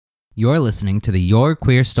You're listening to the Your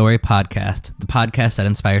Queer Story podcast, the podcast that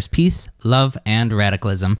inspires peace, love, and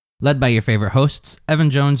radicalism, led by your favorite hosts, Evan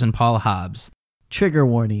Jones and Paul Hobbs. Trigger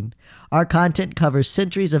warning. Our content covers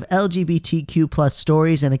centuries of LGBTQ+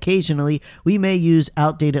 stories, and occasionally we may use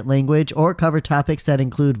outdated language or cover topics that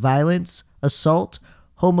include violence, assault,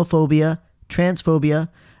 homophobia, transphobia,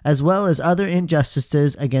 as well as other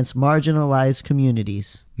injustices against marginalized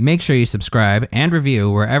communities. Make sure you subscribe and review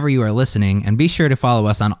wherever you are listening, and be sure to follow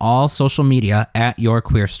us on all social media at Your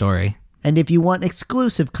Queer Story. And if you want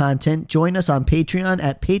exclusive content, join us on Patreon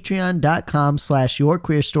at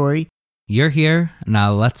patreon.com/yourqueerstory. You're here,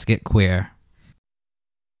 now let's get queer.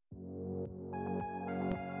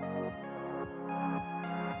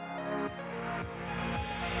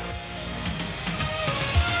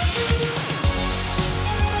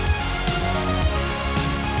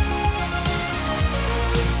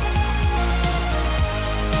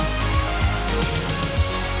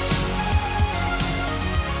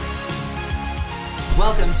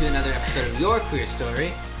 Welcome to another episode of Your Queer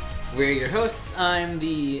Story. We're your hosts. I'm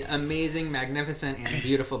the amazing, magnificent, and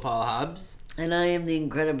beautiful Paul Hobbs. And I am the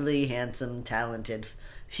incredibly handsome, talented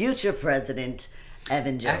future president,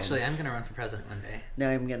 Evan Jones. Actually, I'm going to run for president one day. No,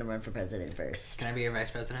 I'm going to run for president first. Can I be your vice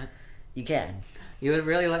president? You can. You would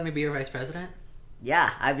really let me be your vice president? Yeah,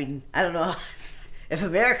 I mean, I don't know if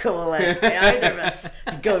America will let either of us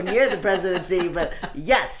go near the presidency, but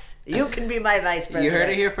yes. You can be my vice president. You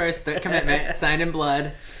heard it here first. The commitment, signed in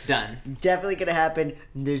blood, done. Definitely going to happen.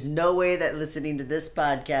 There's no way that listening to this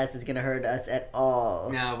podcast is going to hurt us at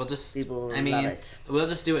all. No, we'll just... People love it. We'll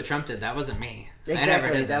just do what Trump did. That wasn't me. Exactly, I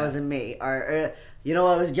never did that wasn't me. You know,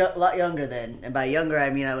 I was a lot younger then. And by younger,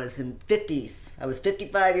 I mean I was in 50s. I was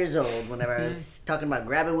 55 years old whenever I was talking about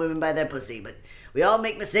grabbing women by their pussy. But we all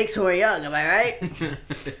make mistakes when we're young, am I right?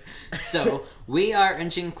 So, we are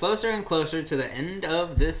inching closer and closer to the end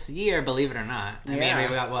of this year, believe it or not. I mean, we've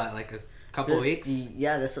got, what, like a couple weeks?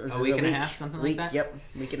 Yeah, this was a week and a half, something like that? Yep,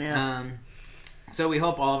 week and a half. So we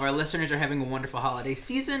hope all of our listeners are having a wonderful holiday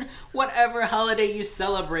season, whatever holiday you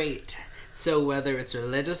celebrate. So whether it's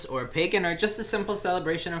religious or pagan or just a simple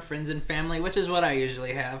celebration of friends and family, which is what I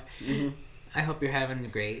usually have, I hope you're having a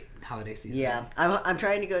great holiday season. Yeah, I'm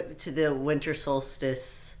trying to go to the winter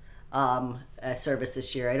solstice service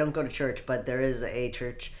this year. I don't go to church, but there is a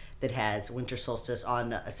church that has winter solstice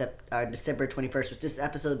on December 21st, which this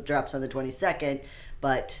episode drops on the 22nd,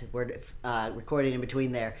 but we're recording in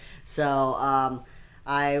between there. So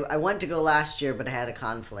I wanted to go last year, but I had a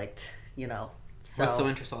conflict, you know. So, what's the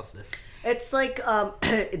winter solstice? It's like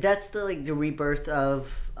that's the rebirth of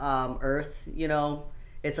Earth, you know.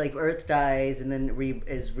 It's like Earth dies and then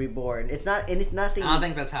is reborn. It's not, and it's nothing. I don't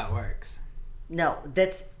think that's how it works. No,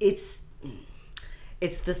 it's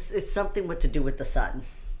something to do with the sun.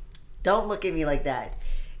 Don't look at me like that.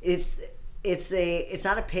 It's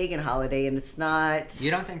not a pagan holiday, and it's not.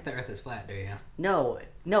 You don't think the Earth is flat, do you? No,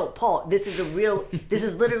 Paul. This is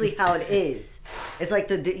literally how it is. It's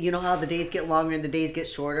like you know how the days get longer and the days get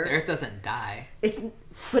shorter. The Earth doesn't die. It's a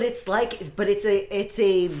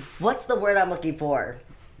what's the word I'm looking for?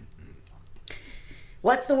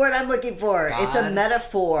 What's the word I'm looking for? God? It's a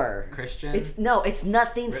metaphor. Christian? It's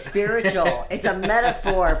nothing spiritual. It's a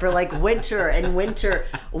metaphor for like winter, and winter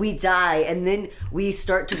we die and then we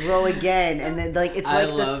start to grow again, and then it's like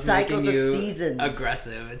the cycles of seasons.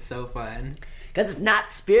 Aggressive. It's so fun. Because it's not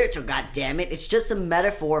spiritual, goddammit. It's just a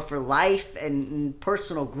metaphor for life and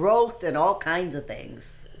personal growth and all kinds of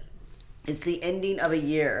things. It's the ending of a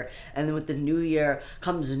year, and then with the new year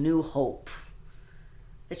comes new hope.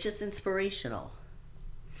 It's just inspirational.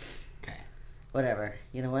 Okay. Whatever.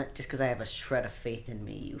 You know what? Just because I have a shred of faith in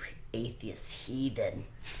me, you atheist heathen.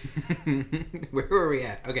 Where were we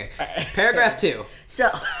at? Okay. Paragraph 2. So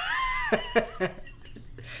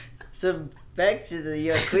back to the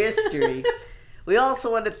Your Queer Story. We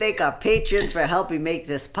also want to thank our patrons for helping make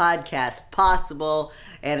this podcast possible.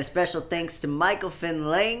 And a special thanks to Michael Finn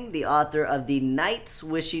Lang, the author of The Knights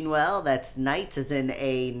Wishing Well. That's Knights as in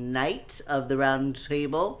a knight of the round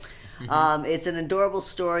table. It's an adorable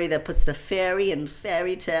story that puts the fairy in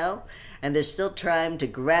fairy tale. And there's still time to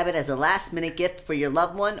grab it as a last-minute gift for your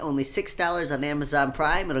loved one. Only $6 on Amazon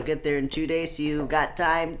Prime. It'll get there in 2 days, so you've got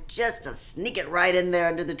time just to sneak it right in there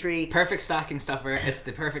under the tree. Perfect stocking stuffer. It's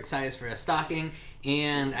the perfect size for a stocking.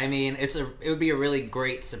 And, I mean, it would be a really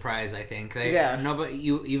great surprise, I think.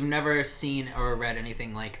 You've never seen or read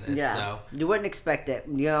anything like this. Yeah, so. You wouldn't expect it.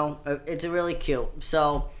 You know, it's really cute.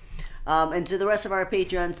 So, and to the rest of our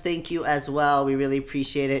Patreons, thank you as well. We really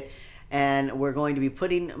appreciate it. And we're going to be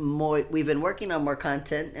putting more. We've been working on more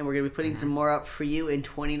content, and we're going to be putting some more up for you in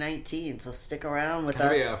 2019. So stick around with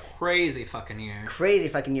us. It's gonna be a crazy fucking year. Crazy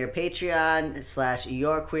fucking year.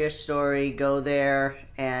 Patreon/Your Queer Story. Go there,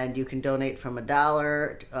 and you can donate from $1,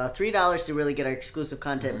 $3 to really get our exclusive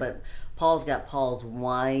content. But Paul's got Paul's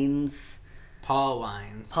Wines. Paul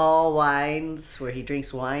Wines. Paul Wines, where he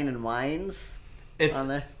drinks wine and wines. It's on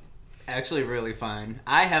there. Actually really fun.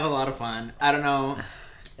 I have a lot of fun. I don't know.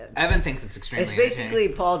 Evan thinks it's extremely It's basically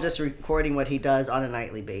Paul just recording what he does on a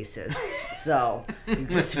nightly basis. So,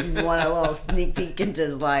 if you want a little sneak peek into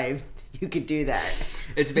his life, you could do that.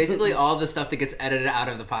 It's basically all the stuff that gets edited out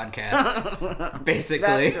of the podcast.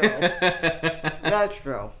 Basically. That's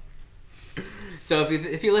true. So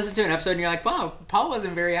if you listen to an episode and you're like, wow, Paul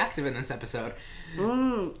wasn't very active in this episode.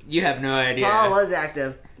 You have no idea. Paul was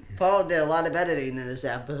active. Paul did a lot of editing in this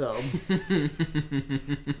episode.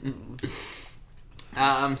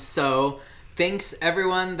 So thanks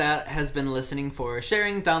everyone that has been listening for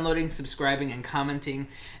sharing, downloading, subscribing, and commenting.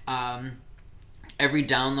 Every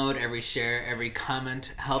download, every share, every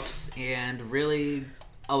comment helps and really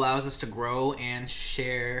allows us to grow and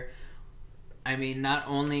share. I mean, not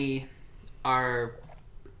only our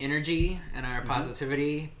energy and our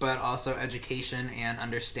positivity, but also education and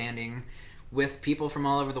understanding with people from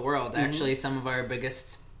all over the world. Actually, some of our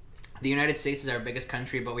biggest... The United States is our biggest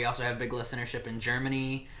country, but we also have big listenership in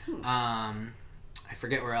Germany. I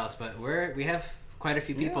forget where else, but we have quite a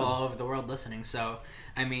few people all over the world listening. So,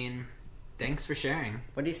 I mean, thanks for sharing.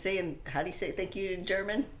 What do you say? How do you say thank you in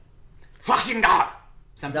German? Fucking da!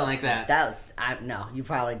 Something like that. No, you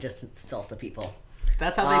probably just insulted people.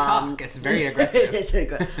 That's how they talk. It's very aggressive.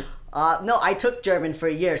 No, I took German for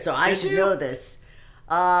a year, so I should know this.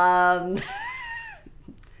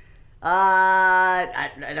 I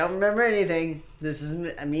don't remember anything. This is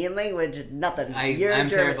me and language, nothing. I'm German.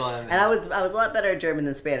 terrible at it. And I was a lot better at German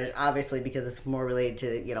than Spanish, obviously, because it's more related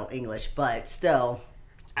to English. But still,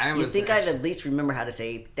 you think I'd at least remember how to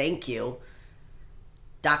say thank you.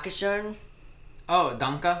 Dankeschön. Oh,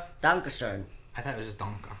 danke. Dankeschön. I thought it was just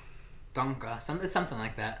danke. Danke. It's something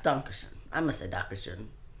like that. Dankeschön. I'm gonna say Dankeschön.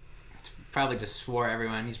 Probably just swore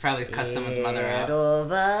everyone. He's probably cussed someone's mother out.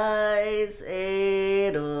 Edelweiss,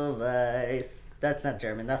 Edelweiss. That's not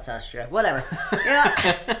German. That's Austria. Whatever.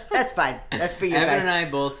 That's fine. That's for you Evan guys. and I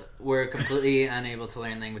both were completely unable to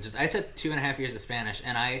learn languages. I took 2.5 years of Spanish,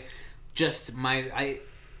 and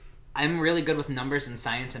I'm really good with numbers and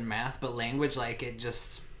science and math, but language, it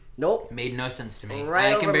just made no sense to me.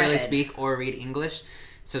 Right I can over my barely head. speak or read English,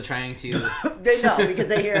 so trying to They know because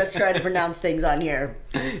they hear us try to pronounce things on here.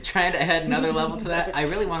 trying to add another level to that. I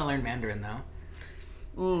really want to learn Mandarin though.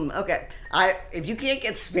 Okay. If you can't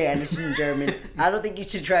get Spanish and German, I don't think you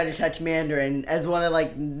should try to touch Mandarin as one of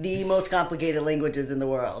the most complicated languages in the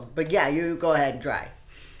world. But yeah, you go ahead and try.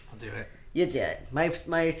 I'll do it. You did.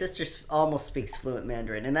 My sister almost speaks fluent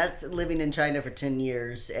Mandarin, and that's living in China for 10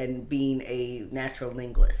 years and being a natural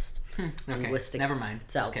linguist. Okay. Linguistic. Never mind.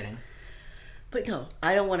 So, Just kidding. But no,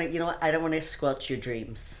 I don't want to. I don't want to squelch your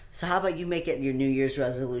dreams. So how about you make it your New Year's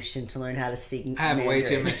resolution to learn how to speak I have way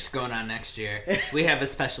too Mandarin? much going on next year. We have a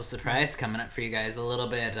special surprise coming up for you guys a little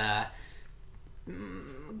bit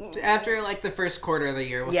after the first quarter of the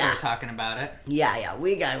year. We'll start talking about it. Yeah,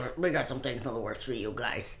 we got some things in the works for you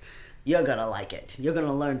guys. You're gonna like it. You're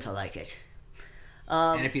gonna learn to like it.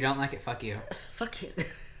 And if you don't like it, fuck you. Fuck you.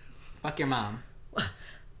 Fuck your mom.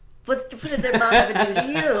 What did their mom ever do to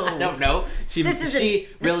you? I don't know. She This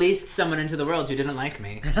released someone into the world who didn't like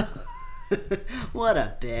me. What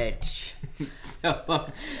a bitch. So,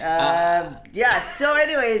 Yeah, so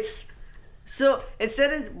anyways, so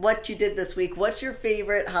instead of what you did this week, what's your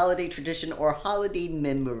favorite holiday tradition or holiday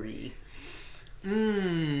memory?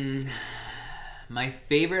 My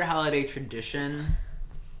favorite holiday tradition,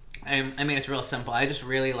 I mean, it's real simple. I just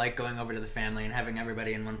really like going over to the family and having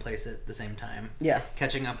everybody in one place at the same time. Yeah.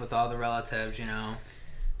 Catching up with all the relatives,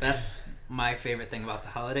 That's my favorite thing about the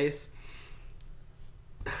holidays.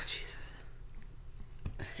 Oh, Jesus.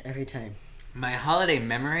 Every time. My holiday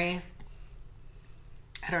memory,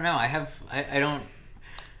 I don't know. I don't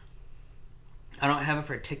have a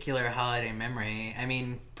particular holiday memory. I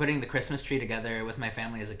mean, putting the Christmas tree together with my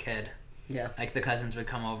family as a kid. Yeah. The cousins would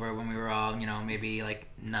come over when we were all, maybe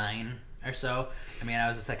 9 or so. I mean, I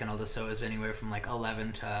was the second oldest, so it was anywhere from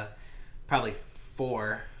 11 to probably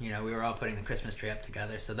 4. We were all putting the Christmas tree up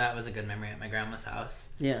together, so that was a good memory at my grandma's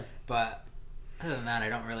house. Yeah. But other than that, I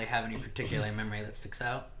don't really have any particular memory that sticks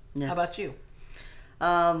out. Yeah. How about you?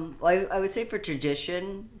 Well, I would say for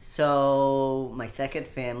tradition, so my second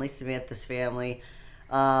family, Samantha's family,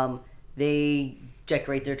 they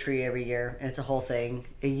decorate their tree every year, and it's a whole thing.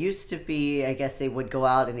 It used to be, I guess they would go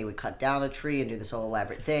out and they would cut down a tree and do this whole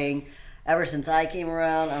elaborate thing. Ever since I came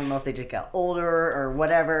around, I don't know if they just got older or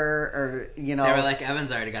whatever, or They were like,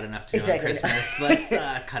 Evan's already got enough to do on Christmas. Let's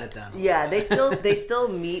cut it down. Yeah, they still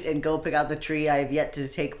meet and go pick out the tree. I have yet to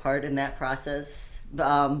take part in that process,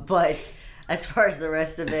 but as far as the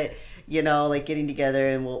rest of it, like getting together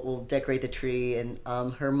and we'll decorate the tree. And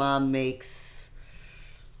her mom makes,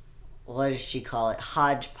 what does she call it?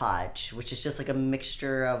 Hodgepodge, which is just like a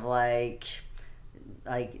mixture of like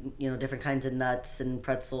different kinds of nuts and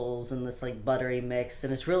pretzels and this like buttery mix,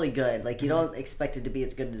 and it's really good. Like you don't expect it to be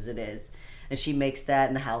as good as it is, and she makes that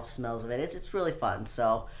and the house smells of it. It's really fun.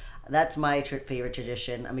 So that's my favorite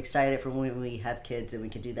tradition. I'm excited for when we have kids and we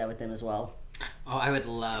can do that with them as well. Oh, I would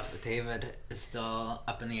love. David is still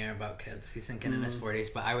up in the air about kids. He's thinking in his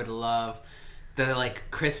 40s, but I would love the like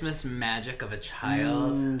Christmas magic of a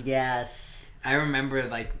child. Yes. I remember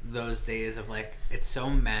like those days of like it's so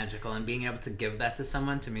magical, and being able to give that to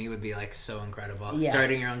someone to me would be like so incredible. Yeah.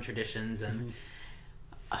 Starting your own traditions and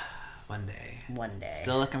one day.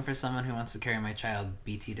 Still looking for someone who wants to carry my child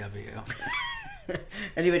BTW.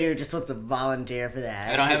 Anybody who just wants to volunteer for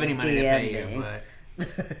that. I don't have any money to pay you, but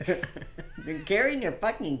you're carrying your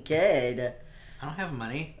fucking kid. I don't have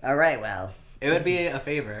money. All right, well, it would be a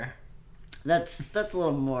favor. That's a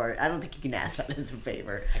little more. I don't think you can ask that as a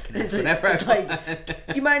favor. I can ask whatever I want.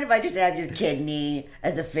 Do you mind if I just have your kidney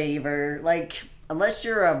as a favor? Like, unless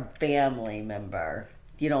you're a family member,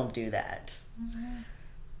 you don't do that. I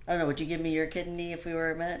don't know. Would you give me your kidney if we were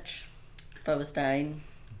a match? If I was dying?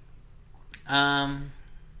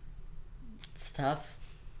 It's tough.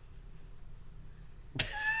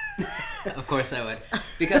 Of course I would.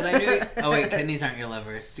 Because I knew... Oh, wait. Kidneys aren't your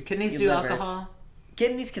livers. Do kidneys do alcohol?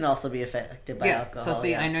 Kidneys can also be affected by alcohol. So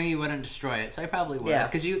see, I know you wouldn't destroy it, so I probably would. Yeah.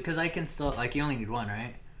 Because I can still... Like, you only need one,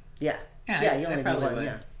 right? Yeah. Yeah, you only need one, would.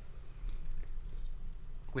 Yeah.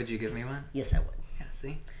 Would you give me one? Yes, I would. Yeah,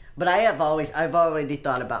 see? But I've already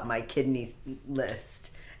thought about my kidney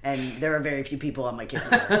list, and there are very few people on my kidney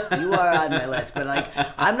list. You are on my list, but like,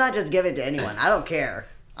 I'm not just giving it to anyone. I don't care.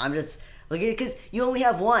 I'm just... Because you only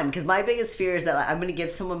have one. Because my biggest fear is that I'm going to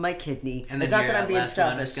give someone my kidney. And then it's not that I'm being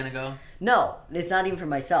selfish. One is going to go? No, it's not even for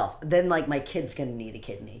myself. Then, like, my kid's going to need a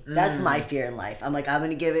kidney. That's my fear in life. I'm like, I'm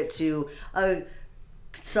going to give it to a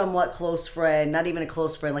somewhat close friend. Not even a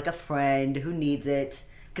close friend, like a friend who needs it.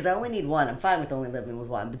 Because I only need one. I'm fine with only living with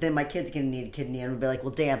one. But then my kid's going to need a kidney. And I'll be like,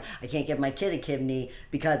 well, damn, I can't give my kid a kidney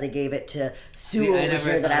because I gave it to Sue over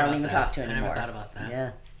here that I don't even talk to anymore. I never thought about that.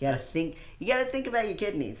 Yeah. You got to think about your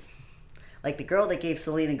kidneys. Like the girl that gave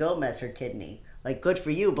Selena Gomez her kidney. Like, good for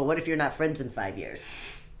you, but what if you're not friends in 5 years?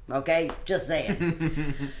 Okay? Just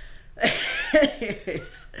saying.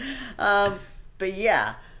 But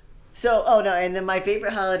yeah. So, and then my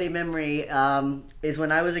favorite holiday memory is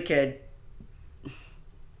when I was a kid.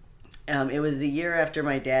 It was the year after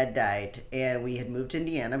my dad died, and we had moved to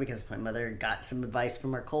Indiana because my mother got some advice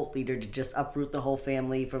from our cult leader to just uproot the whole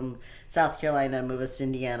family from South Carolina and move us to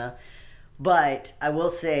Indiana. But I will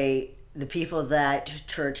say... The people that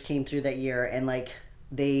church came through that year, and like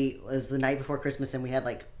it was the night before Christmas, and we had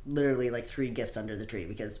like literally like 3 gifts under the tree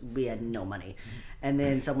because we had no money. And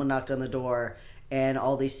then someone knocked on the door, and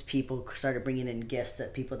all these people started bringing in gifts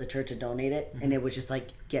that people at the church had donated, and it was just like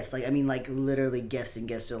gifts, like literally gifts and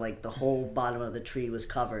gifts. So like the whole bottom of the tree was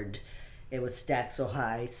covered. It was stacked so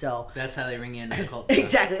high, so... That's how they ring you into the cult.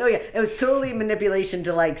 Exactly. Oh, yeah. It was totally manipulation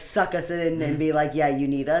to, like, suck us in and be like, yeah, you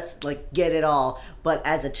need us. Like, get it all. But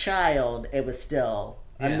as a child, it was still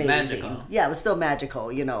amazing. Magical. Yeah, it was still magical,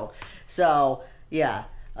 So, yeah.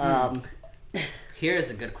 Here's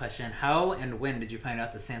a good question. How and when did you find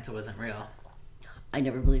out that Santa wasn't real? I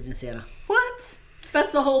never believed in Santa. What?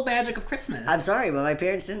 That's the whole magic of Christmas. I'm sorry, but my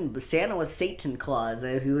parents didn't. Santa was Satan Claus.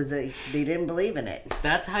 They didn't believe in it.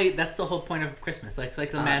 That's the whole point of Christmas. Like, it's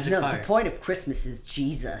like the magic part. The point of Christmas is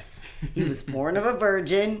Jesus. He was born of a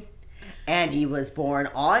virgin, and he was born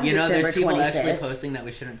on December 25th. There's people actually posting that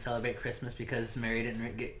we shouldn't celebrate Christmas because Mary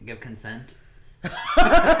didn't give consent.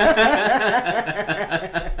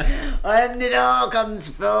 And it all comes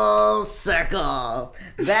full circle.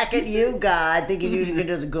 Back at you, God, thinking you could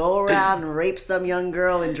just go around and rape some young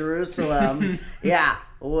girl in Jerusalem. Yeah,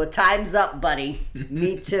 well, time's up, buddy.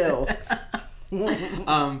 Me too.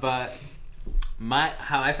 But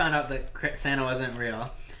how I found out that Santa wasn't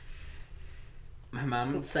real. My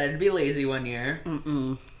mom decided to be lazy one year.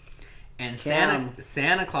 And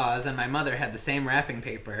Santa Claus and my mother had the same wrapping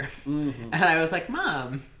paper. And I was like,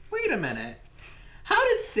 Mom, wait a minute. How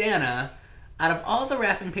did Santa, out of all the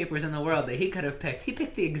wrapping papers in the world that he could have picked, he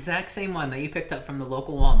picked the exact same one that you picked up from the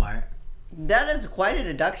local Walmart? That is quite a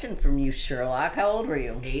deduction from you, Sherlock. How old were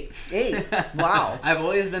you? 8. 8. Wow. I've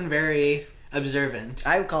always been very observant.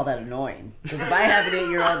 I would call that annoying. Because if I have an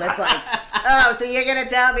 8-year-old that's like, oh, so you're going to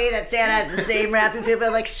tell me that Santa has the same wrapping paper?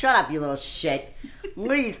 Like, shut up, you little shit.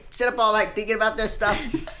 What are you sit up all night thinking about this stuff?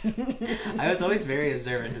 I was always very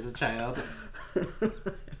observant as a child.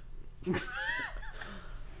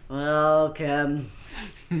 Well, Kim,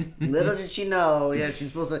 little did she know, she's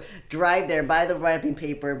supposed to drive there, buy the wrapping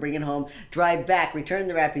paper, bring it home, drive back, return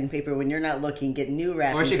the wrapping paper when you're not looking, get new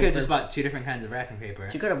wrapping paper. Or she could have just bought 2 different kinds of wrapping paper.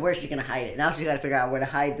 She could have. Where's she going to hide it? Now she's got to figure out where to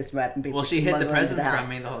hide this wrapping paper. Well, she hid the presents from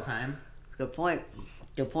me the whole time. Good point.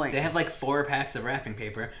 Good point. They have like 4 packs of wrapping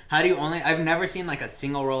paper. How do you only... I've never seen like a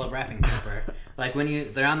single roll of wrapping paper. Like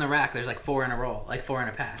when they're on the rack, there's like 4 in a roll, like 4 in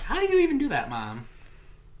a pack. How do you even do that, Mom?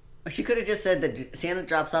 She could have just said that Santa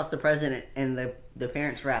drops off the present and the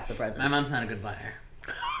parents wrap the presents. My mom's not a good buyer.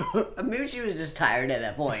 Maybe she was just tired at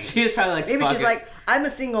that point. She was probably like, maybe she's like, I'm a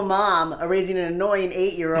single mom raising an annoying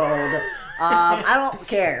 8-year-old. I don't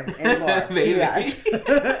care anymore. Maybe.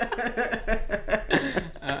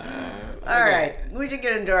 All right, we should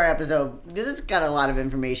get into our episode because it's got a lot of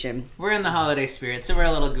information. We're in the holiday spirit, so we're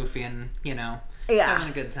a little goofy and, having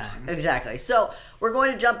a good time. Exactly. So we're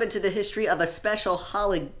going to jump into the history of a special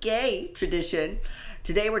holiday tradition.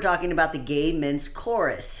 Today we're talking about the Gay Men's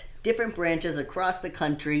Chorus. Different branches across the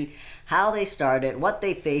country, how they started, what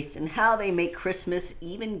they faced, and how they make Christmas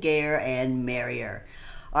even gayer and merrier.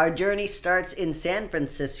 Our journey starts in San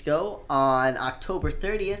Francisco on October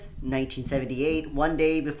 30th, 1978, one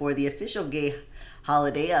day before the official gay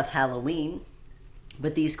holiday of Halloween.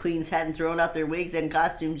 But these queens hadn't thrown out their wigs and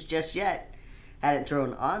costumes just yet. Hadn't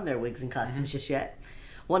thrown on their wigs and costumes just yet.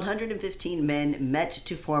 115 men met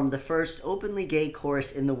to form the first openly gay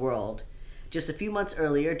chorus in the world. Just a few months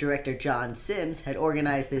earlier, director John Sims had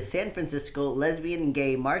organized the San Francisco Lesbian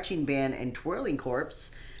Gay Marching Band and Twirling Corps,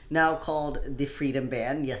 now called the Freedom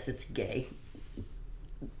Band. Yes, it's gay.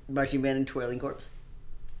 Marching Band and Twirling Corps.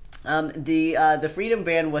 The Freedom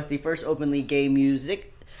Band was the first openly gay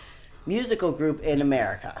musical group in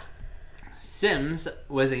America. Sims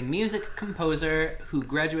was a music composer who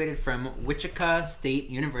graduated from Wichita State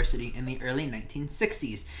University in the early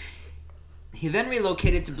 1960s. He then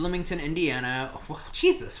relocated to Bloomington, Indiana. Well,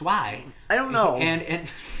 Jesus, why? I don't know.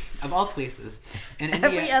 And of all places, in Indiana,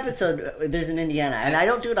 every episode there's an Indiana, and I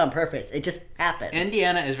don't do it on purpose. It just happens.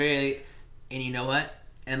 Indiana is very, and you know what?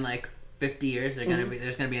 In like 50 years,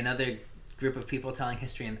 there's gonna be another group of people telling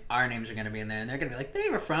history, and our names are going to be in there, and they're going to be like, they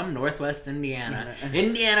were from Northwest Indiana.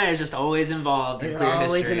 Indiana is just always involved in queer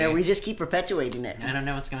history. In there. We just keep perpetuating it. I don't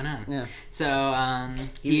know what's going on. Yeah. So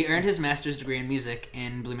he earned his master's degree in music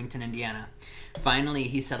in Bloomington, Indiana. Finally,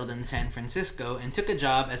 he settled in San Francisco and took a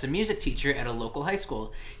job as a music teacher at a local high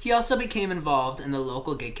school. He also became involved in the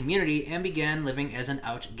local gay community and began living as an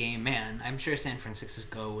out gay man. I'm sure San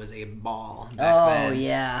Francisco was a ball back then. Oh,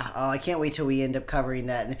 yeah. Oh, I can't wait till we end up covering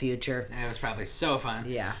that in the future. It was probably so fun.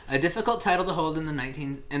 Yeah. A difficult title to hold in the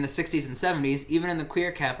 60s and 70s, even in the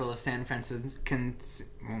queer capital of San Francisco.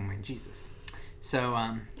 Oh, my Jesus.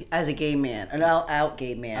 So, as a gay man, an out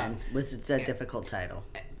gay man, was a difficult title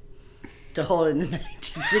to hold in the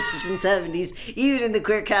 1960s and 70s, even in the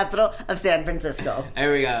queer capital of San Francisco.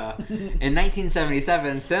 There we go. In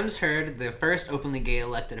 1977, Sims heard the first openly gay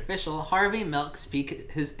elected official, Harvey Milk, speak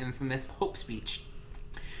his infamous Hope speech.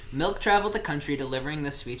 Milk traveled the country delivering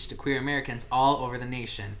this speech to queer Americans all over the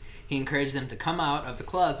nation. He encouraged them to come out of the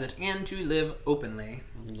closet and to live openly.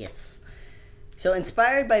 Yes. So,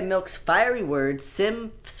 inspired by Milk's fiery words,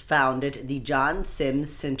 Sims founded the John Sims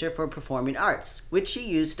Center for Performing Arts, which he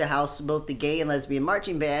used to house both the gay and lesbian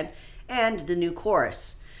marching band and the new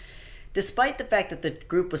chorus. Despite the fact that the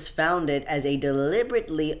group was founded as a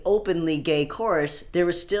deliberately openly gay chorus, there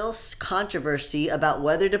was still controversy about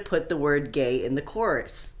whether to put the word gay in the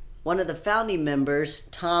chorus. One of the founding members,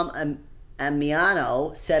 Tom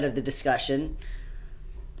Amiano, said of the discussion,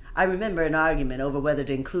 I remember an argument over whether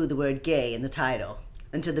to include the word gay in the title.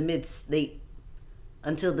 Until the mid to late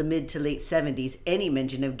 70s, any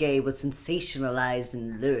mention of gay was sensationalized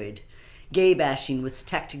and lurid. Gay bashing was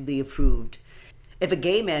tactically approved. If a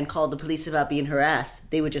gay man called the police about being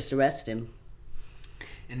harassed, they would just arrest him.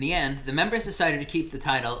 In the end, the members decided to keep the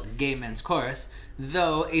title Gay Men's Chorus,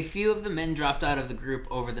 though a few of the men dropped out of the group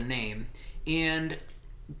over the name. And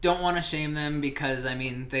don't want to shame them because, I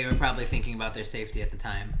mean, they were probably thinking about their safety at the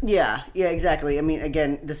time. Yeah, exactly. I mean,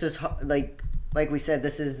 again, this is, like we said,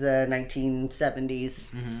 this is the 1970s.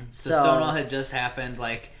 Mm-hmm. So Stonewall had just happened.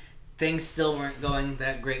 Like, things still weren't going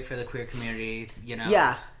that great for the queer community, you know?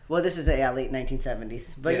 Yeah. Well, this is, late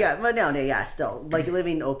 1970s. But still. Like,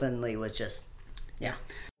 living openly was just, yeah.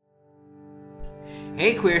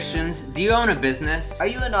 Hey Queerstians, do you own a business? Are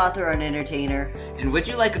you an author or an entertainer? And would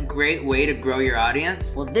you like a great way to grow your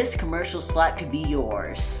audience? Well, this commercial slot could be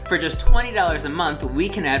yours. For just $20 a month, we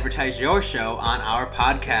can advertise your show on our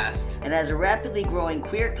podcast. And as a rapidly growing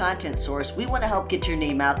queer content source, we want to help get your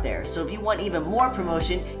name out there. So if you want even more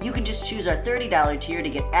promotion, you can just choose our $30 tier to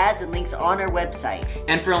get ads and links on our website.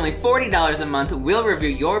 And for only $40 a month, we'll review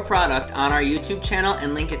your product on our YouTube channel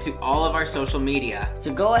and link it to all of our social media.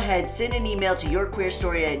 So go ahead, send an email to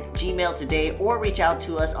yourqueerstory@gmail today, or reach out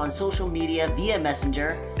to us on social media via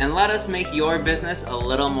Messenger. And let us make your business a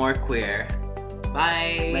little more queer.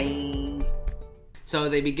 Bye. Bye. So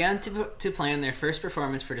they began to plan their first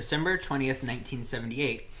performance for December 20th,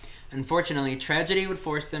 1978. Unfortunately, tragedy would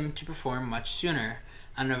force them to perform much sooner.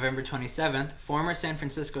 On November 27th, former San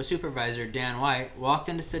Francisco supervisor Dan White walked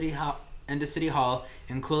into City Hall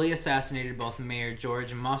and coolly assassinated both Mayor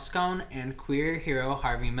George Moscone and queer hero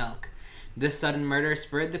Harvey Milk. This sudden murder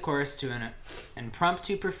spurred the chorus to an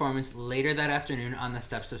impromptu performance later that afternoon on the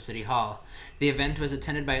steps of City Hall. The event was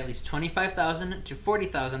attended by at least 25,000 to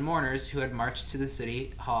 40,000 mourners who had marched to the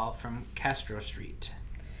City Hall from Castro Street.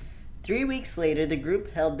 3 weeks later, the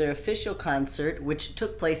group held their official concert, which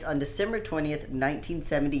took place on December 20th,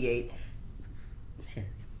 1978,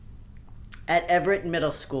 at Everett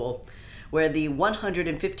Middle School, where the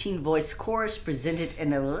 115-voice chorus presented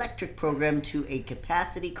an electric program to a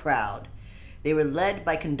capacity crowd. They were led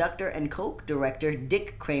by conductor and co-director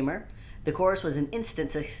Dick Kramer. The chorus was an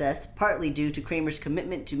instant success, partly due to Kramer's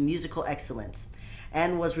commitment to musical excellence,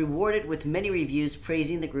 and was rewarded with many reviews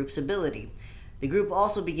praising the group's ability. The group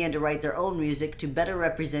also began to write their own music to better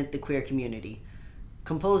represent the queer community.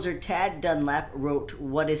 Composer Tad Dunlap wrote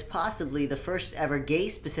what is possibly the first ever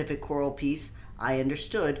gay-specific choral piece, I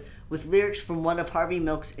Understood, with lyrics from one of Harvey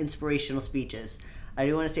Milk's inspirational speeches. I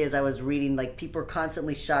do want to say, as I was reading, people were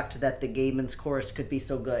constantly shocked that the gay men's chorus could be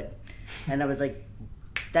so good. And I was like,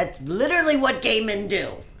 that's literally what gay men do.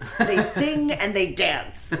 They sing and they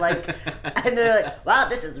dance. And they're like, wow,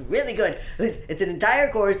 this is really good. It's an entire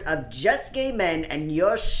chorus of just gay men, and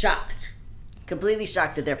you're shocked. Completely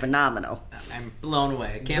shocked that they're phenomenal. I'm blown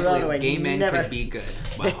away. I can't believe gay men could be good.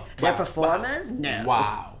 Wow. They're performers? No.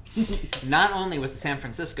 Wow. Not only was the San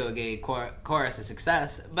Francisco gay chorus a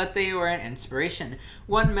success, but they were an inspiration.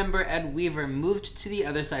 One member, Ed Weaver, moved to the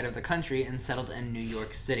other side of the country and settled in New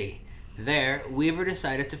York City. There, Weaver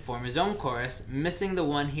decided to form his own chorus, missing the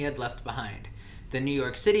one he had left behind. The New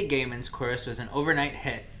York City Gay Men's Chorus was an overnight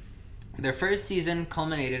hit. Their first season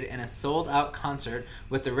culminated in a sold-out concert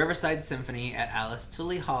with the Riverside Symphony at Alice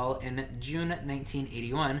Tully Hall in June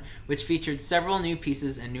 1981, which featured several new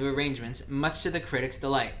pieces and new arrangements, much to the critics'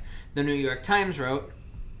 delight. The New York Times wrote,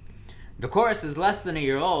 "The chorus is less than a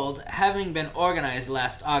year old, having been organized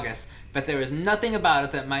last August, but there was nothing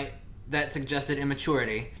about it that suggested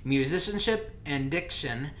immaturity. Musicianship and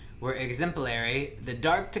diction were exemplary. The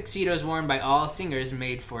dark tuxedos worn by all singers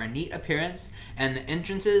made for a neat appearance, and the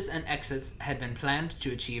entrances and exits had been planned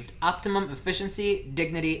to achieve optimum efficiency,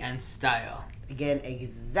 dignity, and style." Again,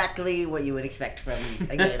 exactly what you would expect from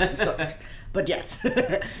a gay men's chorus. But yes,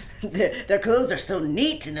 their clothes are so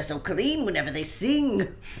neat and they're so clean whenever they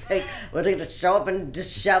sing. Well, they just show up and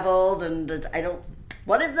disheveled, and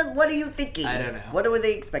what are you thinking? I don't know. What were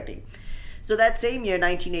they expecting? So that same year,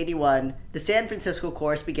 1981, the San Francisco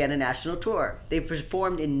Chorus began a national tour. They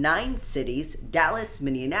performed in 9 cities: Dallas,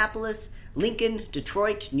 Minneapolis, Lincoln,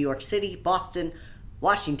 Detroit, New York City, Boston,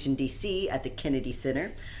 Washington, D.C. at the Kennedy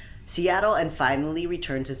Center, Seattle, and finally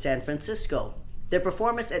returned to San Francisco. Their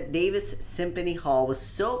performance at Davis Symphony Hall was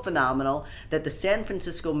so phenomenal that the San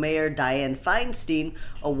Francisco mayor, Dianne Feinstein,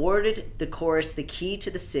 awarded the chorus the key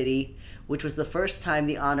to the city, which was the first time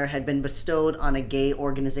the honor had been bestowed on a gay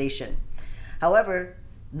organization. However,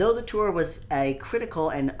 though the tour was a critical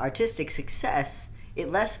and artistic success,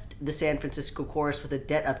 it left the San Francisco Chorus with a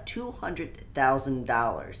debt of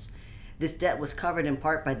 $200,000. This debt was covered in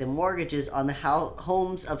part by the mortgages on the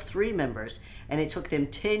homes of 3 members, and it took them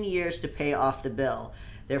 10 years to pay off the bill.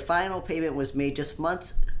 Their final payment was made just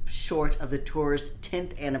months short of the tour's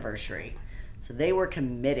 10th anniversary. So they were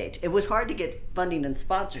committed. It was hard to get funding and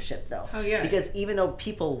sponsorship, though. Oh, yeah. Because even though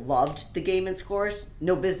people loved the Gay Men's Chorus,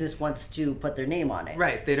 no business wants to put their name on it.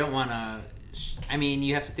 Right. They don't want to...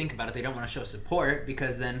 you have to think about it. They don't want to show support,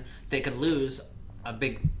 because then they could lose a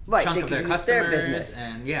big chunk of their customers.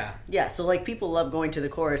 And yeah, so people love going to the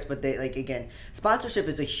chorus, but they again, sponsorship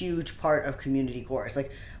is a huge part of community chorus.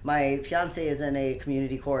 My fiance is in a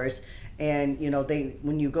community chorus, and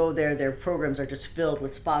when you go there, their programs are just filled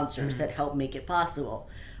with sponsors that help make it possible.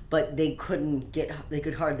 But they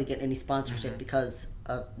could hardly get any sponsorship because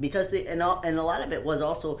because and a lot of it was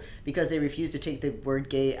also because they refused to take the word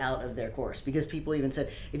gay out of their chorus, because people even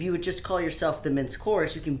said, if you would just call yourself the men's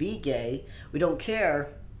chorus, you can be gay, we don't care,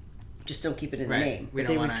 just don't keep it in the name. We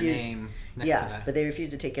don't want our name next to that. But they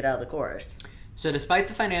refused to take it out of the chorus. So despite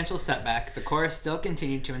the financial setback, the chorus still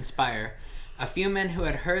continued to inspire. A few men who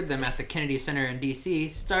had heard them at the Kennedy Center in D.C.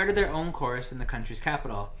 started their own chorus in the country's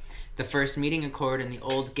capital. The first meeting occurred in the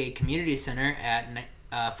old Gay Community Center at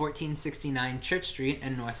 1469 Church Street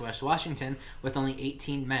in Northwest Washington with only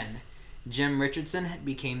 18 men. Jim Richardson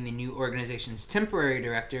became the new organization's temporary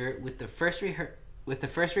director, with the first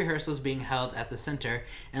rehearsals being held at the center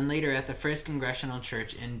and later at the First Congregational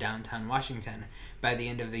Church in downtown Washington. By the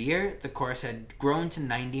end of the year, the chorus had grown to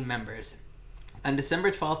 90 members. On December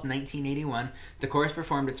 12, 1981, the chorus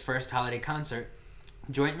performed its first holiday concert,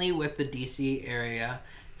 jointly with the D.C. area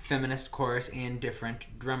feminist chorus and different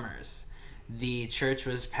drummers. The church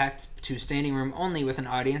was packed to standing room only with an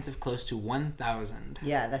audience of close to 1,000.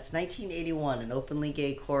 Yeah, that's 1981, an openly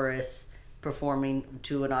gay chorus performing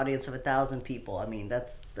to an audience of 1,000 people. I mean,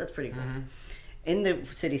 that's pretty cool. Mm-hmm. In the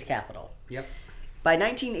city's capital. Yep. By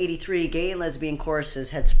 1983, gay and lesbian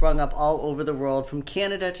choruses had sprung up all over the world, from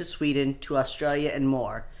Canada to Sweden to Australia and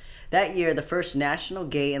more. That year, the first National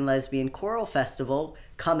Gay and Lesbian Choral Festival,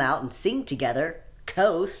 Come Out and Sing Together,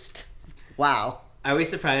 Coast. Wow. Are we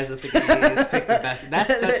surprised that the gays picked the best?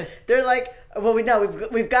 That's such a... They're like, well, we know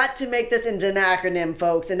we've got to make this into an acronym,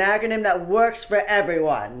 folks. An acronym that works for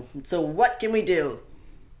everyone. So what can we do?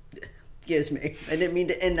 Excuse me. I didn't mean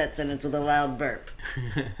to end that sentence with a loud burp.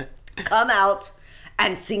 Come Out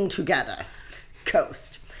and Sing Together,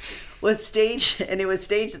 Coast. It was staged at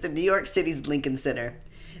the New York City's Lincoln Center.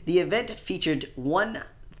 The event featured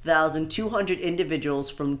 1,200 individuals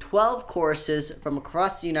from 12 choruses from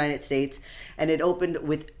across the United States, and it opened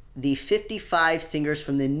with the 55 singers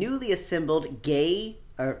from the newly assembled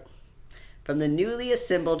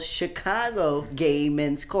Chicago Gay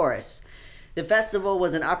Men's Chorus. The festival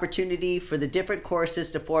was an opportunity for the different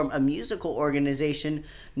choruses to form a musical organization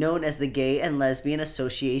known as the Gay and Lesbian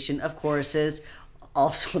Association of Choruses,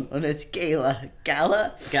 also known as Gala.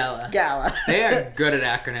 They are good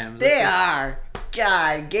at acronyms. They are.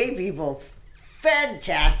 God, gay people,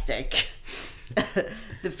 fantastic.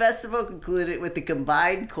 The festival concluded with the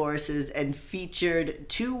combined choruses and featured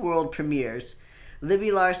 2 world premieres: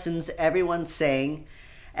 Libby Larson's Everyone Sang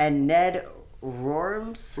and Ned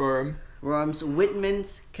Rorm's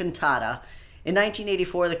Whitman's Cantata. In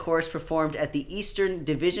 1984, the chorus performed at the Eastern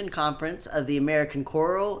Division Conference of the American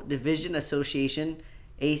Choral Division Association,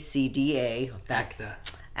 ACDA.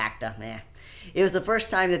 ACTA, man. It was the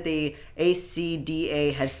first time that the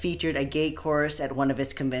ACDA had featured a gay chorus at one of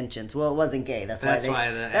its conventions. Well, it wasn't gay. That's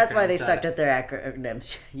why they sucked at their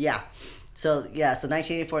acronyms. Yeah. So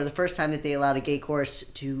 1984, the first time that they allowed a gay chorus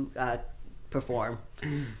to perform.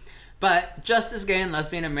 But just as gay and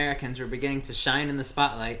lesbian Americans were beginning to shine in the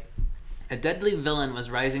spotlight, a deadly villain was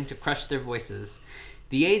rising to crush their voices.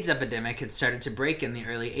 The AIDS epidemic had started to break in the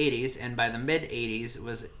early 80s, and by the mid-80s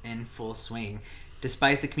was in full swing.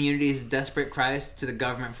 Despite the community's desperate cries to the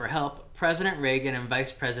government for help, President Reagan and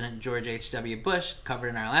Vice President George H.W. Bush, covered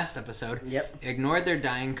in our last episode, ignored their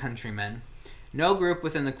dying countrymen. No group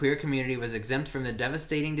within the queer community was exempt from the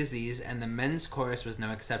devastating disease, and the men's chorus was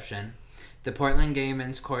no exception. The Portland Gay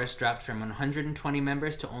Men's Chorus dropped from 120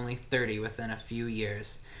 members to only 30 within a few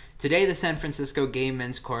years. Today, the San Francisco Gay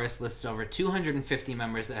Men's Chorus lists over 250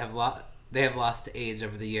 members that they have lost to AIDS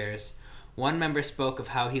over the years. One member spoke of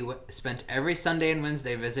how he spent every Sunday and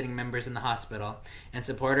Wednesday visiting members in the hospital, and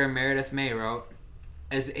supporter Meredith May wrote,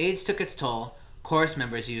 "As AIDS took its toll, chorus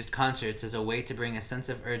members used concerts as a way to bring a sense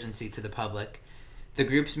of urgency to the public. The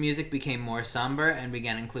group's music became more somber and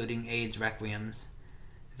began including AIDS requiems.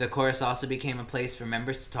 The chorus also became a place for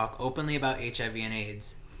members to talk openly about HIV and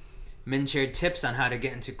AIDS. Men shared tips on how to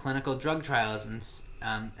get into clinical drug trials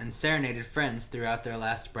and serenaded friends throughout their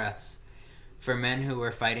last breaths. For men who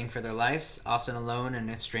were fighting for their lives, often alone and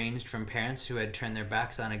estranged from parents who had turned their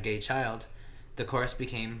backs on a gay child, the chorus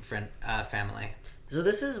became family." So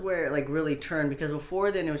this is where it really turned, because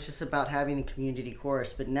before then it was just about having a community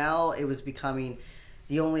chorus, but now it was becoming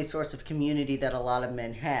the only source of community that a lot of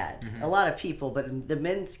men had. Mm-hmm. A lot of people, but the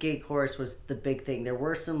men's gay chorus was the big thing. There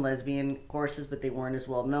were some lesbian choruses, but they weren't as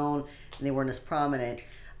well known and they weren't as prominent.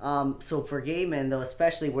 So for gay men, though,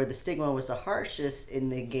 especially where the stigma was the harshest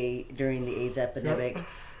during the AIDS epidemic,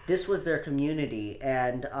 this was their community,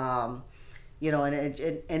 and and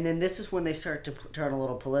then this is when they start to turn a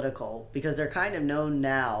little political, because they're kind of known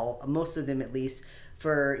now, most of them at least,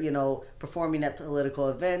 for performing at political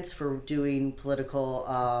events, for doing political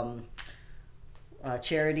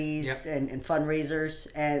charities Yep. and fundraisers.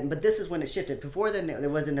 But this is when it shifted. Before then, there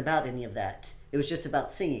wasn't about any of that. It was just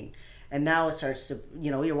about singing. And now it starts to,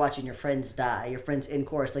 you're watching your friends die, your friends in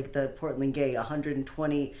chorus, like the Portland Gay,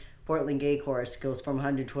 120 Portland Gay chorus goes from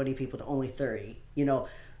 120 people to only 30. You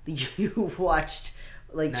watched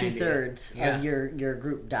like 2/3 of your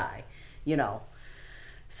group die,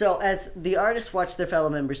 So as the artists watched their fellow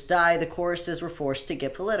members die, the choruses were forced to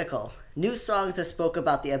get political. New songs that spoke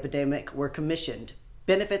about the epidemic were commissioned.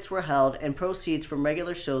 Benefits were held, and proceeds from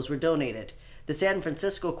regular shows were donated. The San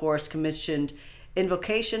Francisco chorus commissioned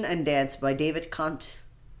Invocation and Dance by David Conte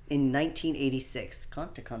in 1986.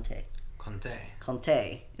 Conte in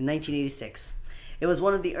 1986. It was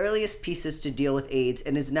one of the earliest pieces to deal with AIDS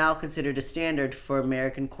and is now considered a standard for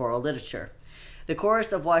American choral literature. The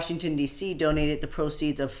Chorus of Washington, D.C. donated the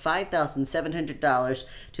proceeds of $5,700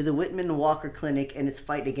 to the Whitman Walker Clinic in its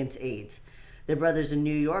fight against AIDS. Their brothers in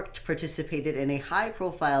New York participated in a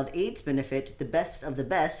high-profile AIDS benefit, The Best of the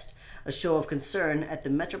Best, a show of concern at the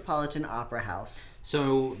Metropolitan Opera House.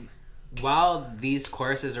 So while these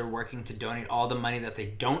choruses are working to donate all the money that they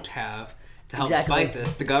don't have to help fight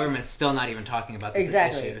this, the government's still not even talking about these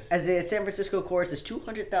issues. As the San Francisco chorus is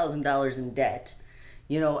 $200,000 in debt,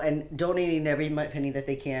 and donating every penny that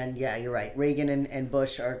they can. Yeah, you're right. Reagan and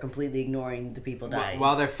Bush are completely ignoring the people dying.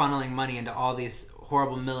 While they're funneling money into all these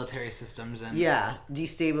horrible military systems. And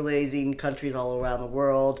destabilizing countries all around the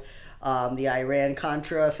world. The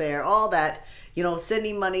Iran-Contra affair, all that,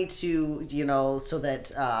 sending money to, so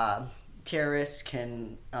that terrorists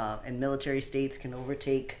can, and military states can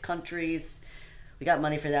overtake countries. We got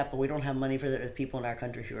money for that, but we don't have money for the people in our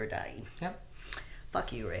country who are dying. Yep.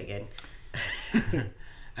 Fuck you, Reagan.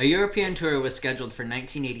 A European tour was scheduled for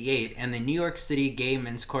 1988, and the New York City Gay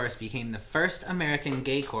Men's Chorus became the first American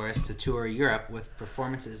gay chorus to tour Europe with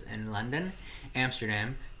performances in London,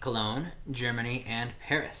 Amsterdam, Cologne, Germany, and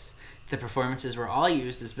Paris. The performances were all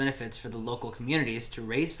used as benefits for the local communities to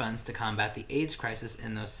raise funds to combat the AIDS crisis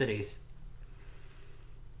in those cities.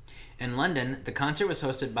 In London, the concert was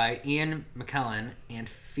hosted by Ian McKellen and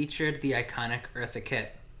featured the iconic Eartha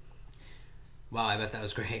Kitt. Wow, I bet that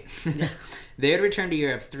was great. They had returned to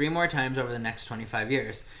Europe 3 more times over the next 25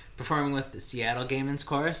 years, performing with the Seattle Gay Men's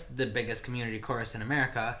Chorus, the biggest community chorus in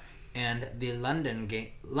America, and the London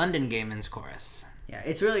Gay Men's Chorus. Yeah,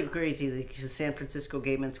 it's really crazy. The San Francisco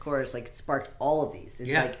Gay Men's Chorus sparked all of these.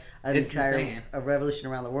 It's a revolution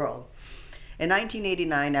around the world. In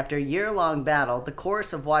 1989, after a year-long battle, the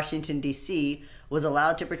Chorus of Washington, D.C. was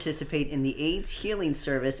allowed to participate in the AIDS healing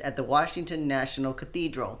service at the Washington National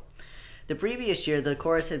Cathedral. The previous year, the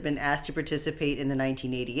chorus had been asked to participate in the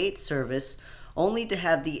 1988 service, only to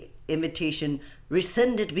have the invitation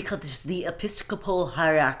rescinded because the Episcopal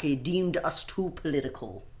hierarchy deemed us too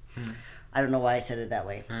political. I don't know why I said it that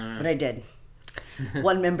way, but I did.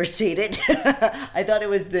 One member stated. I thought it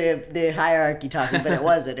was the hierarchy talking, but it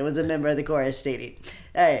wasn't. It was a member of the chorus stating.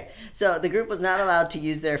 All right. So the group was not allowed to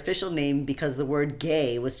use their official name because the word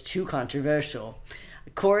gay was too controversial.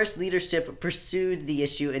 Chorus leadership pursued the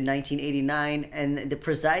issue in 1989, and the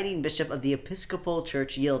presiding bishop of the Episcopal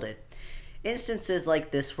Church yielded. Instances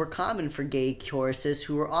like this were common for gay choruses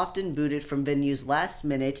who were often booted from venues last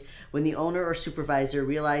minute when the owner or supervisor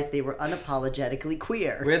realized they were unapologetically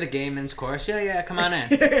queer. We're the Gay Men's Chorus. Yeah, come on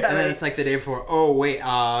in. And then it's like the day before, oh, wait,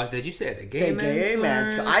 did you say the Gay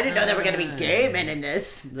Men's Chorus? I didn't know there were going to be gay men in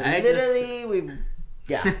this.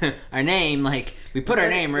 Our name, we put our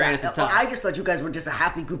name right at the top. Well, I just thought you guys were just a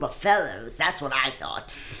happy group of fellows. That's what I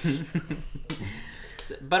thought.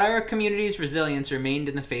 But our community's resilience remained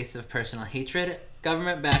in the face of personal hatred,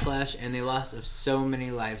 government backlash, and the loss of so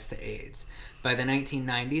many lives to AIDS. By the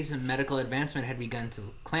 1990s, medical advancement had begun to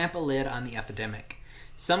clamp a lid on the epidemic.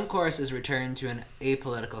 Some choruses returned to an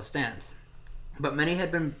apolitical stance, but many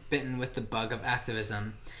had been bitten with the bug of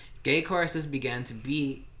activism. Gay choruses began to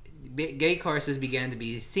be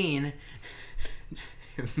seen.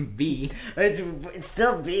 B. It's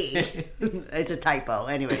still B. It's a typo.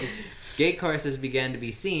 Anyway. Gay choruses began to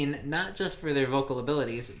be seen not just for their vocal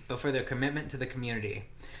abilities, but for their commitment to the community.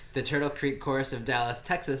 The Turtle Creek Chorus of Dallas,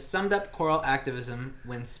 Texas summed up choral activism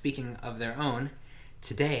when speaking of their own.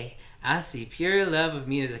 Today, I see pure love of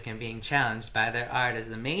music and being challenged by their art as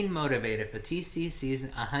the main motivator for TCC's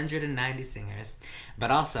 190 singers.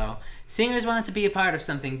 But also, singers wanted to be a part of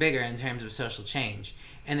something bigger in terms of social change,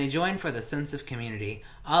 and they joined for the sense of community.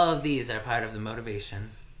 All of these are part of the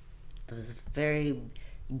motivation. That was very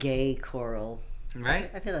gay choral. Right?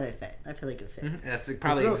 I feel like it fit. Mm-hmm. That's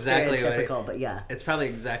probably exactly what stereotypical, but yeah. It's probably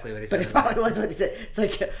exactly what he said. But it probably was what he said. It's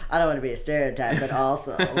like, I don't want to be a stereotype, but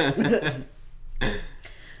also.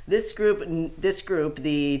 This group,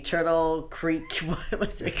 the Turtle Creek,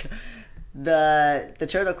 what's it called? The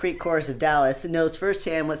Turtle Creek Chorus of Dallas knows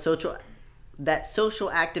firsthand what social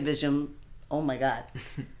activism. Oh my God.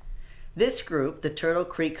 This group, the Turtle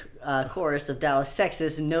Creek Chorus of Dallas,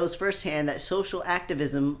 Texas, knows firsthand that social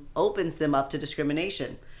activism opens them up to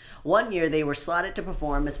discrimination. One year, they were slotted to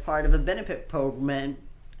perform as part of a benefit program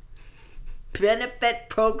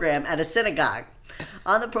at a synagogue.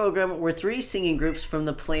 On the program were 3 singing groups from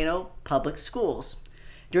the Plano Public Schools.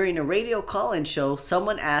 During a radio call-in show,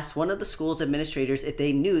 someone asked one of the school's administrators if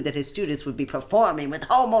they knew that his students would be performing with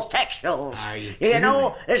homosexuals. Are you You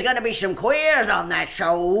know, there's going to be some queers on that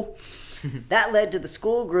show. That led to the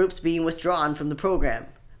school groups being withdrawn from the program,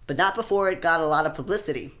 but not before it got a lot of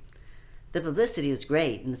publicity. The publicity was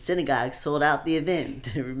great, and the synagogue sold out the event,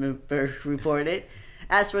 remember reported.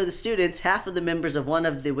 As for the students, half of the members of one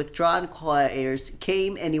of the withdrawn choirs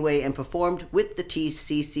came anyway and performed with the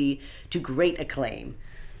TCC to great acclaim.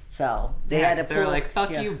 So they had to They were like,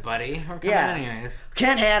 fuck you, buddy. We're coming anyways.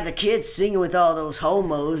 Can't have the kids singing with all those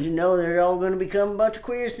homos. You know they're all going to become a bunch of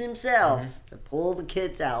queers themselves. To pull the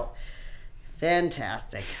kids out.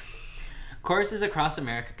 Fantastic. Choruses across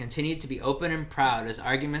America continued to be open and proud as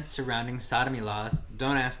arguments surrounding sodomy laws,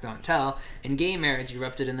 don't ask, don't tell, and gay marriage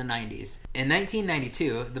erupted in the 90s. In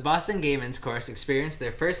 1992, the Boston Gay Men's Chorus experienced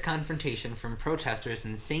their first confrontation from protesters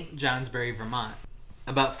in St. Johnsbury, Vermont.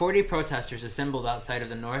 About 40 protesters assembled outside of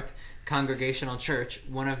the North Congregational Church,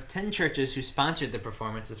 one of 10 churches who sponsored the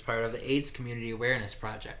performance as part of the AIDS Community Awareness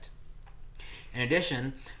Project. In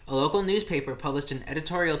addition, a local newspaper published an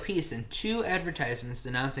editorial piece and 2 advertisements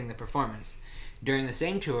denouncing the performance. During the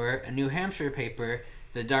same tour, a New Hampshire paper,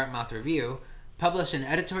 the Dartmouth Review, published an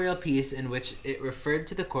editorial piece in which it referred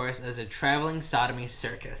to the chorus as a traveling sodomy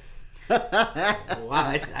circus.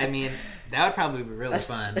 What? I mean, that would probably be really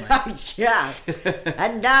fun. Like. Yeah.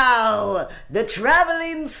 And now, the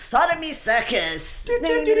traveling sodomy circus.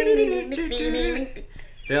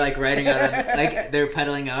 They're like riding out on, like they're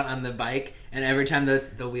pedaling out on the bike, and every time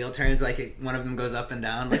the wheel turns, like one of them goes up and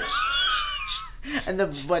down, like. And the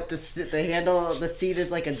handle, the seat is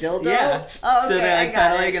like a dildo. Yeah. Oh, okay, so they're like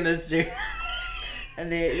pedaling in this. And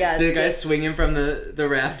the guys swinging from the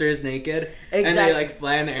rafters naked, exactly. And they like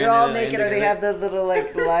fly in the air. They're all naked, or they have the little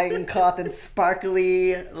like lion cloth and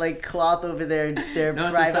sparkly like cloth over their no, it's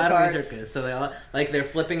private a sodomy parts. circus. So they all like they're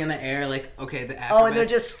flipping in the air, like okay, the acrobats. Oh, and they're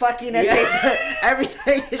just fucking as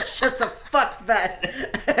everything is just a fuck fest.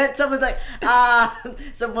 And someone's like,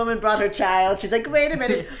 some woman brought her child. She's like, wait a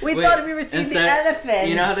minute, we thought we were seeing the elephants.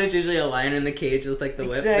 You know how there's usually a lion in the cage with like the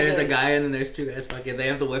whip? Exactly. There's a guy and then there's 2 guys fucking. They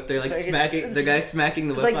have the whip. They're like smacking. The guy's smacking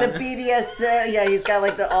the whip. Like on the him. BDS, yeah, he's got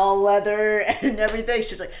like the all leather and everything.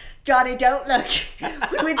 She's like, Johnny, don't look.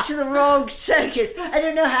 We went to the wrong circus. I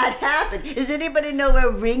don't know how it happened. Does anybody know where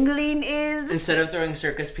Ringling is? Instead of throwing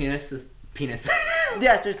circus penis.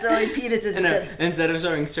 Yes, they're throwing penises. Instead of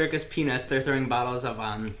throwing circus peanuts, they're throwing bottles of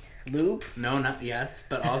lube. No, not yes,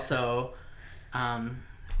 but also,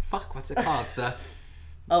 fuck, what's it called?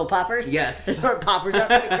 Poppers. Yes, or poppers up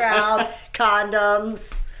to the crowd.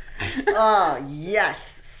 Condoms. Oh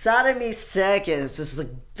yes, Sodomy Circus is the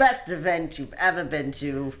best event you've ever been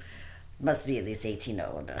to. Must be at least 18 or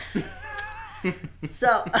older.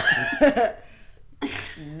 So.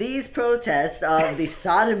 These protests of the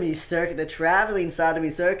sodomy circus, the traveling sodomy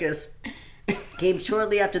circus, came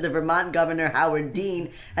shortly after the Vermont Governor Howard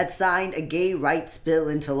Dean had signed a gay rights bill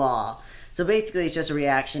into law. So basically, it's just a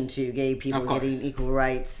reaction to gay people getting equal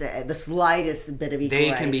rights, the slightest bit of equal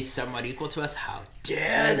rights. They can be somewhat equal to us. How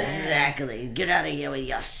dare they? Exactly. Get out of here with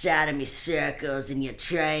your sodomy circles and you're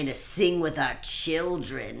trying to sing with our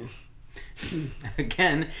children.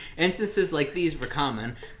 Again, instances like these were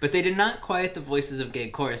common, but they did not quiet the voices of gay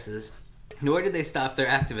choruses, nor did they stop their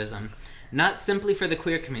activism. Not simply for the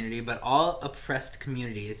queer community, but all oppressed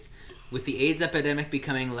communities. With the AIDS epidemic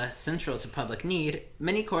becoming less central to public need,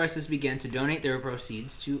 many choruses began to donate their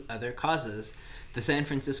proceeds to other causes. The San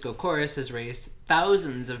Francisco Chorus has raised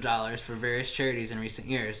thousands of dollars for various charities in recent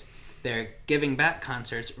years. Their Giving Back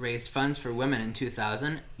concerts raised funds for women in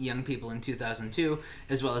 2000, young people in 2002,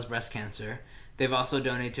 as well as breast cancer. They've also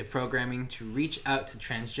donated to programming to reach out to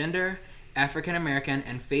transgender, African American,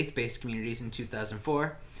 and faith-based communities in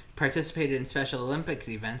 2004, participated in Special Olympics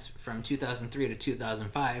events from 2003 to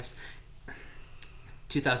 2005,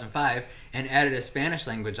 and added a Spanish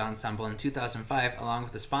language ensemble in 2005, along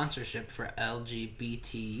with a sponsorship for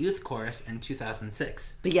LGBT Youth Chorus in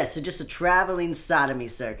 2006. But yes, so just a traveling sodomy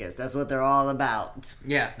circus. That's what they're all about.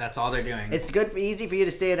 Yeah, that's all they're doing. It's easy for you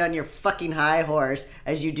to stay on your fucking high horse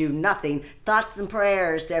as you do nothing. Thoughts and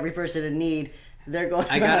prayers to every person in need They're going.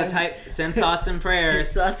 I gotta send thoughts and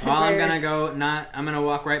prayers. Thoughts and I'm prayers. I'm gonna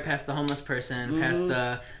walk right past the homeless person, past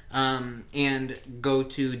the, and go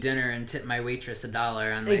to dinner and tip my waitress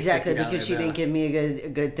 $1 on my Exactly, $50 because she bill. didn't give me a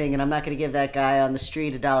good thing, and I'm not going to give that guy on the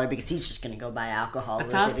street $1 because he's just going to go buy alcohol.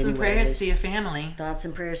 With Thoughts it and prayers anyways. to your family. Thoughts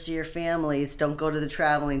and prayers to your families. Don't go to the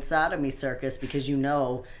traveling sodomy circus because you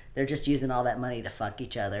know they're just using all that money to fuck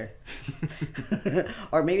each other.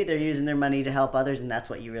 Or maybe they're using their money to help others, and that's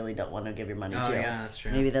what you really don't want to give your money to. Oh, yeah, that's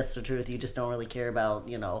true. Maybe that's the truth. You just don't really care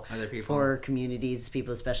about, Other people. poor communities,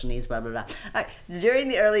 people with special needs, blah, blah, blah. All right. During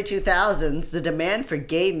the early 2000s, the demand for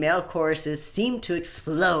gay male choruses seemed to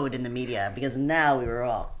explode in the media because now we were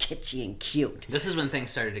all kitschy and cute. This is when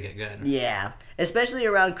things started to get good. Yeah, especially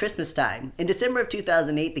around Christmas time. In December of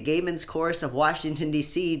 2008, the Gay Men's Chorus of Washington,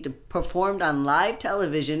 D.C. performed on live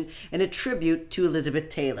television in a tribute to Elizabeth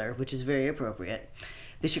Taylor, which is very appropriate.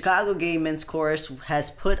 The Chicago Gay Men's Chorus has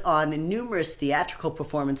put on numerous theatrical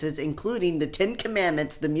performances, including The Ten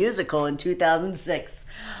Commandments, the musical, in 2006.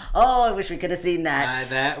 Oh, I wish we could have seen that.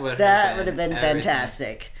 That would have been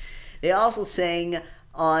fantastic. They also sang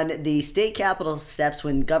on the state capitol steps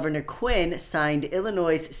when Governor Quinn signed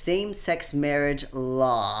Illinois' same-sex marriage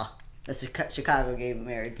law. That's Chicago gay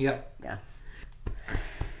marriage. Yep. Yeah.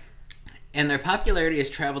 And their popularity has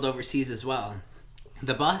traveled overseas as well.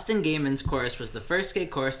 The Boston Gay Men's Chorus was the first gay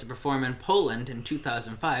chorus to perform in Poland in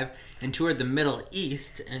 2005 and toured the Middle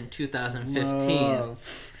East in 2015. Whoa.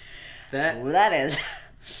 That That is.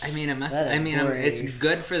 I mean, it must. That is I mean, it's brave.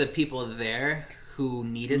 good for the people there who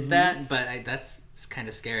needed that, but that's it's kind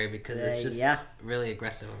of scary because it's just yeah. really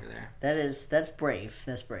aggressive over there. That's brave.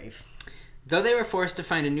 That's brave. Though they were forced to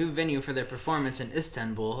find a new venue for their performance in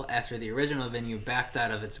Istanbul after the original venue backed out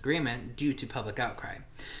of its agreement due to public outcry,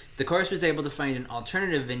 the chorus was able to find an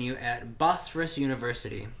alternative venue at Bosphorus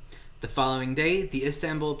University. The following day, the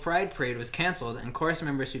Istanbul Pride Parade was canceled, and chorus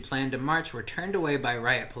members who planned to march were turned away by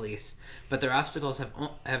riot police. But their obstacles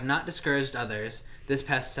have not discouraged others. This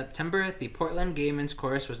past September, the Portland Gay Men's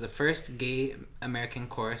Chorus was the first gay American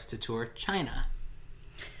chorus to tour China.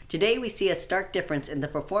 Today we see a stark difference in the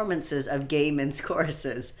performances of gay men's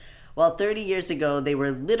choruses. While 30 years ago they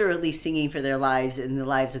were literally singing for their lives and the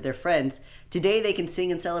lives of their friends, today they can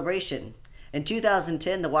sing in celebration. In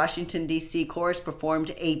 2010, the Washington, D.C. chorus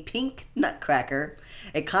performed A Pink Nutcracker,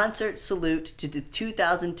 a concert salute to the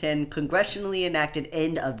 2010 congressionally enacted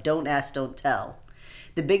end of Don't Ask, Don't Tell,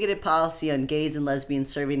 the bigoted policy on gays and lesbians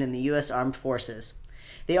serving in the U.S. Armed Forces.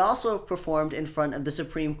 They also performed in front of the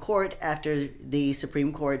Supreme Court after the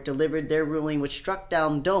Supreme Court delivered their ruling which struck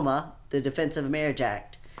down DOMA, the Defense of Marriage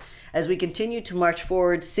Act. As we continue to march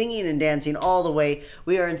forward, singing and dancing all the way,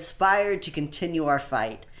 we are inspired to continue our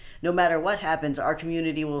fight. No matter what happens, our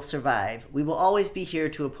community will survive. We will always be here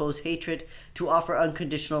to oppose hatred, to offer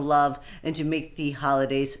unconditional love, and to make the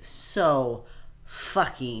holidays so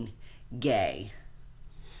fucking gay.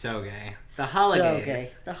 So gay. The holidays. So gay.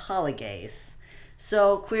 The holidays.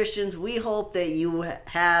 So, Christians, we hope that you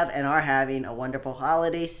have and are having a wonderful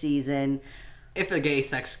holiday season. If the gay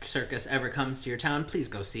sex circus ever comes to your town, please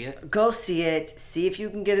go see it. Go see it. See if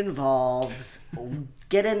you can get involved.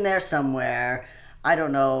 Get in there somewhere. I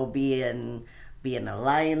don't know, be in a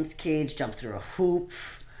lion's cage, jump through a hoop.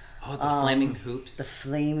 Oh, the flaming hoops. The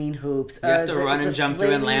flaming hoops. You have to run and jump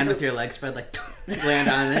through and land with your legs spread, like, land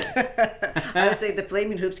on it. I would say the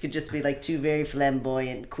flaming hoops could just be like two very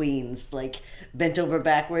flamboyant queens, like bent over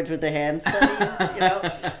backwards with their hands studying,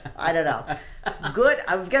 I don't know. Good.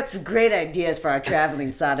 I've got some great ideas for our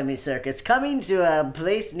traveling sodomy circuits coming to a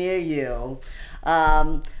place near you.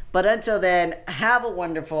 But until then, have a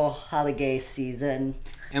wonderful holiday season.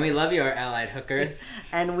 And we love you, our allied hookers.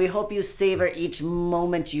 And we hope you savor each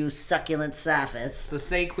moment, you succulent sapphis. So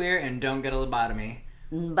stay queer and don't get a lobotomy.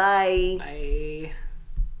 Bye. Bye.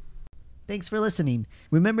 Thanks for listening.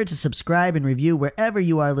 Remember to subscribe and review wherever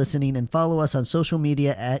you are listening and follow us on social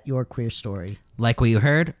media at Your Queer Story. Like what you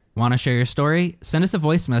heard? Want to share your story? Send us a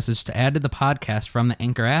voice message to add to the podcast from the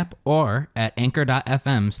Anchor app or at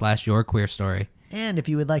anchor.fm/yourqueerstory. And if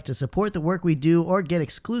you would like to support the work we do or get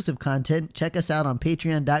exclusive content, check us out on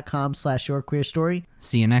patreon.com/yourqueerstory.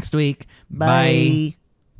 See you next week. Bye.